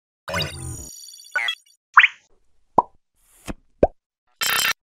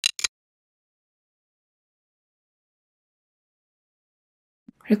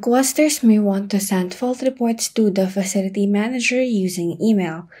Requesters may want to send fault reports to the facility manager using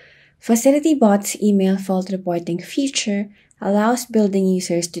email. FacilityBot's email fault reporting feature allows building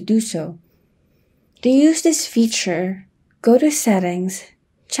users to do so. To use this feature, go to Settings,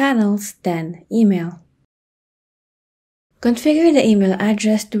 Channels, then Email. Configure the email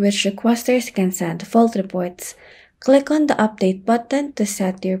address to which requesters can send fault reports. Click on the Update button to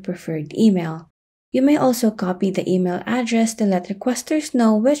set your preferred email. You may also copy the email address to let requesters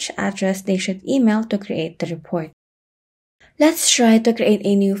know which address they should email to create the report. Let's try to create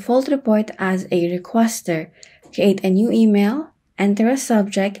a new fault report as a requester. Create a new email, enter a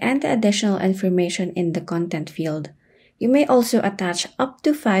subject and the additional information in the content field. You may also attach up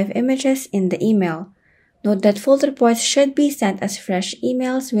to 5 images in the email. Note that fault reports should be sent as fresh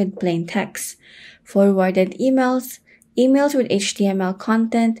emails with plain text. Forwarded emails, emails with HTML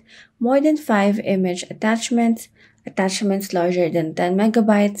content, more than 5 image attachments, attachments larger than 10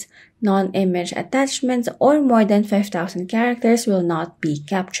 megabytes, non-image attachments, or more than 5,000 characters will not be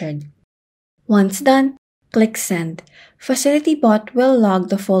captured. Once done, click Send. FacilityBot will log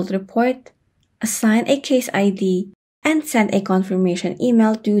the fault report, assign a case ID, and send a confirmation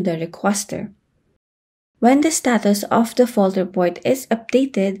email to the requester. When the status of the fault report is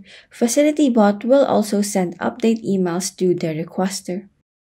updated, FacilityBot will also send update emails to the requester.